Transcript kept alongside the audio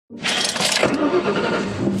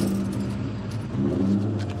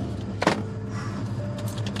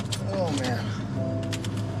Oh man.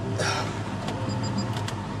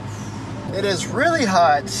 It is really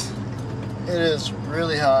hot. It is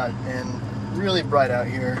really hot and really bright out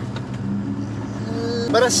here.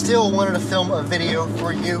 But I still wanted to film a video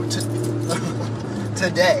for you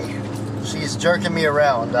today. She's jerking me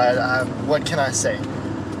around. What can I say?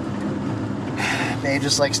 May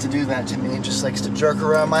just likes to do that to me. Just likes to jerk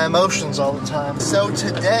around my emotions all the time. So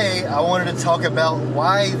today, I wanted to talk about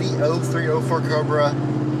why the 0304 Cobra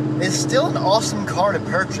is still an awesome car to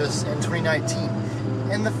purchase in 2019.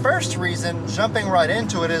 And the first reason, jumping right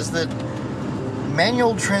into it, is that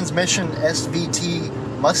manual transmission SVT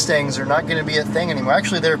Mustangs are not going to be a thing anymore.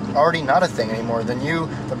 Actually, they're already not a thing anymore.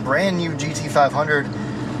 The brand new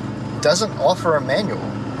GT500 doesn't offer a manual.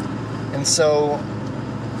 And so,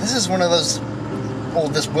 this is one of those, well,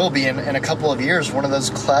 this will be in a couple of years, one of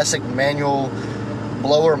those classic manual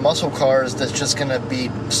blower muscle cars that's just going to be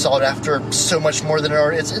sought after so much more than it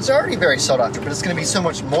already is. It's already very sought after, but it's going to be so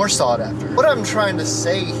much more sought after. What I'm trying to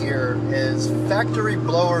say here is factory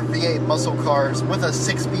blower V8 muscle cars with a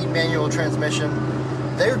 6-speed manual transmission,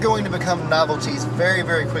 they're going to become novelties very,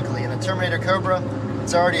 very quickly. And the Terminator Cobra,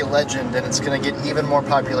 it's already a legend, and it's going to get even more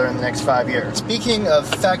popular in the next 5 years. Speaking of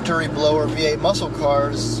factory blower V8 muscle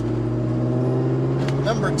cars,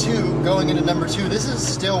 number 2, going into number 2, this is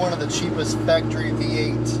still one of the cheapest factory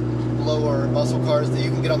V8 blower muscle cars that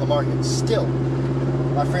you can get on the market. Still,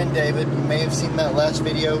 my friend David, you may have seen that last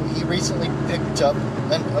video, he recently picked up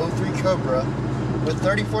an 03 Cobra with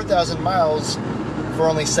 34,000 miles for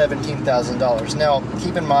only $17,000. Now,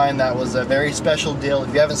 keep in mind that was a very special deal.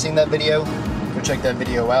 If you haven't seen that video, go check that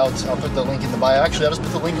video out. I'll put the link in the bio. Actually, I'll just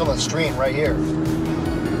put the link on the screen right here.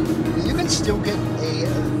 You can still get a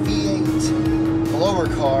V8 blower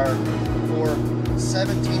car for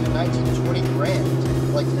 17 to 19 to 20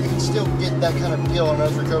 grand. Like, you can still get that kind of deal on an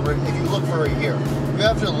 03 Cobra if you look for a year. You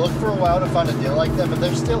have to look for a while to find a deal like that, but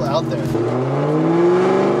they're still out there.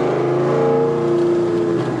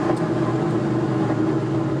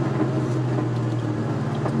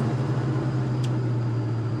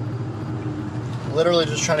 Literally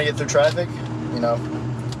just trying to get through traffic, you know,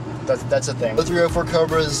 that's a thing. The 0304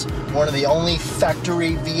 Cobra is one of the only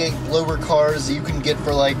factory V8 blower cars that you can get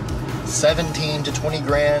for like 17 to 20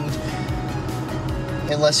 grand,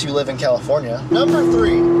 unless you live in California. Number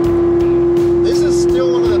 3, this is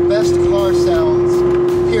still one of the best car sounds,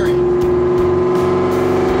 period.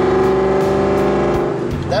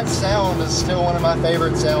 That sound is still one of my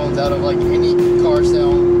favorite sounds out of like any car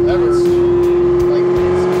sound ever.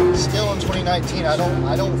 Still in 2019, I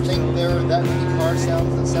don't think there are that many car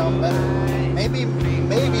sounds that sound better. Maybe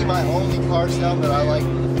my only car sound that I like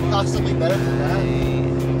possibly better than that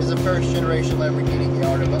is a first generation Lamborghini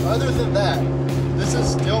Gallardo. But other than that, this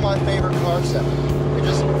is still my favorite car sound. It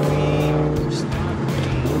just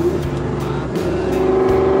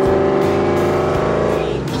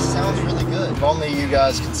sounds really good. If only you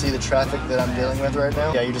guys could see the traffic that I'm dealing with right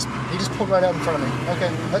now. Yeah, he just pulled right out in front of me.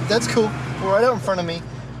 Okay, that's cool. Pull right out in front of me,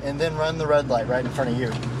 and then run the red light right in front of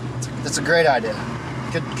you. That's a great idea.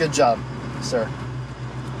 Good job, sir.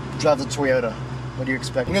 Drive the Toyota. What do you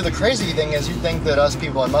expect? You know, the crazy thing is you think that us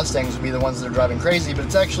people in Mustangs would be the ones that are driving crazy, but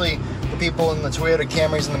it's actually the people in the Toyota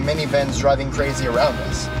Camrys and the minivans driving crazy around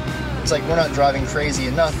us. It's like we're not driving crazy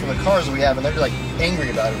enough for the cars we have, and they're like angry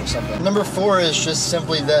about it or something. Number 4 is just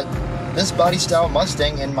simply that this body style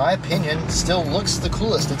Mustang, in my opinion, still looks the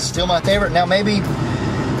coolest. It's still my favorite. Now, maybe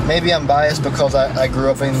I'm biased because I grew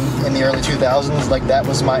up in the early 2000s, like that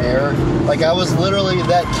was my era. Like I was literally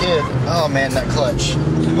that kid. Oh man, that clutch.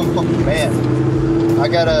 Oh man. I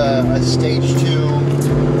got a stage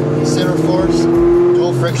 2 center force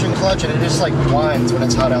dual friction clutch, and it just like whines when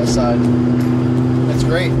it's hot outside. It's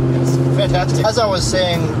great. It's fantastic. As I was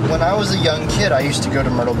saying, when I was a young kid, I used to go to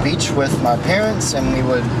Myrtle Beach with my parents, and we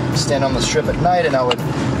would stand on the strip at night, and I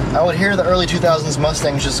would hear the early 2000s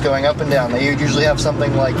Mustangs just going up and down. They would usually have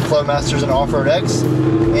something like Flowmasters and Off-Road X,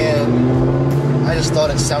 and I just thought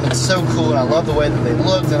it sounded so cool, and I loved the way that they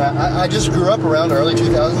looked, and I just grew up around early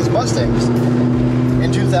 2000s Mustangs.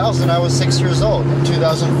 In 2000, I was 6 years old. In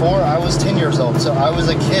 2004, I was 10 years old. So I was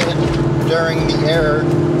a kid during the era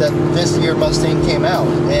that this year Mustang came out,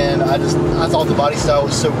 and I thought the body style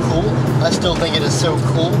was so cool. I still think it is so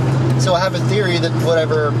cool. So I have a theory that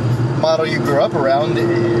whatever model you grew up around,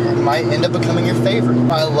 it might end up becoming your favorite.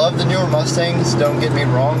 I love the newer Mustangs, don't get me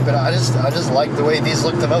wrong, but I just like the way these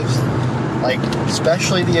look the most. Like,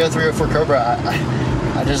 especially the 0304 Cobra,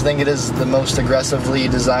 I just think it is the most aggressively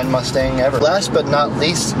designed Mustang ever. Last but not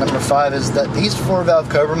least, number 5 is that these 4-valve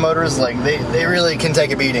Cobra motors, like, they really can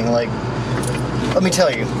take a beating. Like, Let me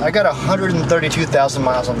tell you, I got 132,000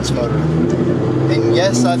 miles on this motor. And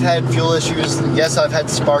yes, I've had fuel issues, yes, I've had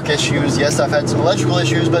spark issues, yes, I've had some electrical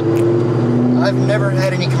issues, but I've never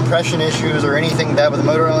had any compression issues or anything bad with the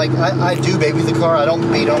motor. Like, I do baby the car, I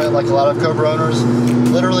don't beat on it like a lot of Cobra owners.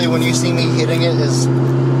 Literally, when you see me hitting it is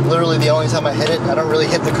literally the only time I hit it. I don't really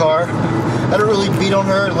hit the car. I don't really beat on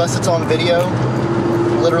her unless it's on video.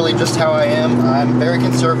 Literally just how I am. I'm very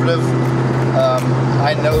conservative.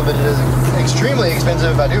 I know that it is extremely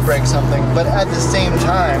expensive if I do break something, but at the same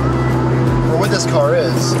time, for what this car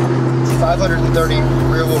is, 530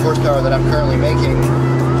 rear wheel horsepower that I'm currently making,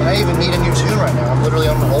 and I even need a new tune right now. I'm literally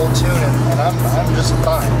on an old tune, and I'm just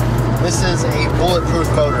fine. This is a bulletproof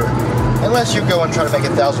motor, unless you go and try to make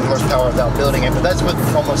 1,000 horsepower without building it, but that's with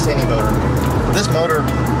almost any motor. This motor,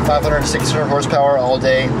 500 to 600 horsepower all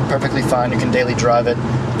day, perfectly fine. You can daily drive it.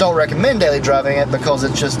 Don't recommend daily driving it because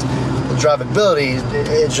it's just, the drivability,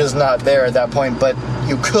 it's just not there at that point, but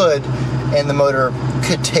you could, and the motor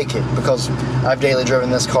could take it, because I've daily driven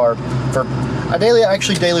this car for, I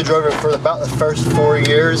actually daily drove it for about the first 4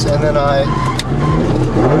 years, and then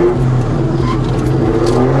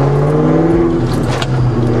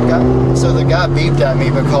so the guy beeped at me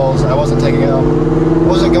because I wasn't taking it,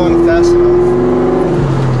 wasn't going fast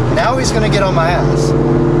enough. Now he's gonna get on my ass.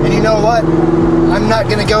 And you know what? I'm not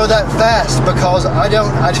gonna go that fast because I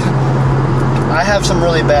have some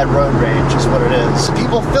really bad road rage is what it is.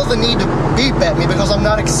 People feel the need to beep at me because I'm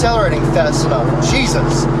not accelerating fast enough.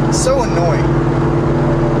 Jesus, so annoying.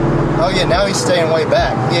 Oh yeah, now he's staying way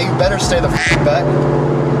back. Yeah, you better stay the f back.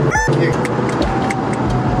 Here.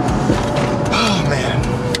 Oh man.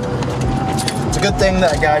 It's a good thing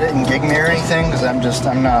that guy didn't gig me or anything, because I'm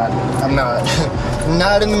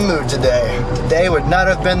not in the mood today. Today would not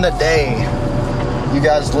have been the day. You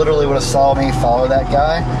guys literally would have saw me follow that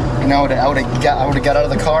guy, and I would have got out of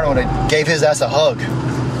the car and I would have gave his ass a hug,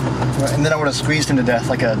 and then I would have squeezed him to death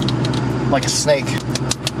like a snake.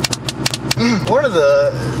 One of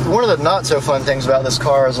the not so fun things about this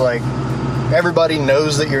car is, like, everybody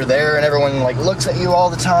knows that you're there, and everyone like looks at you all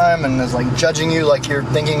the time and is like judging you, like you're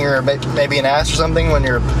thinking you're maybe an ass or something when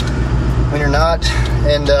you're not.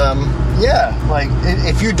 And yeah, like,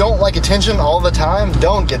 if you don't like attention all the time,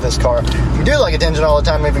 don't get this car. If you do like attention all the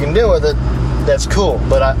time, if you can deal with it, that's cool.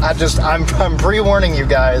 But I'm pre-warning you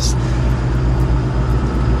guys.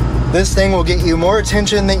 This thing will get you more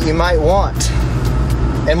attention than you might want.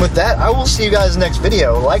 And with that, I will see you guys next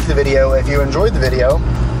video. Like the video if you enjoyed the video.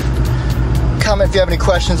 Comment if you have any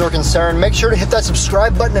questions or concern. Make sure to hit that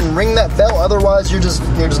subscribe button and ring that bell. Otherwise, you're just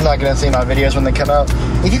not gonna see my videos when they come out.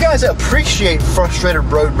 If you guys appreciate frustrated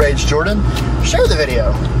road rage Jordan, share the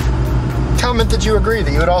video. Comment that you agree,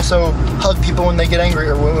 that you would also hug people when they get angry,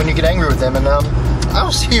 or when you get angry with them. And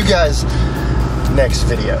I'll see you guys next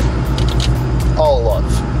video. All love.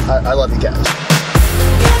 I love you guys.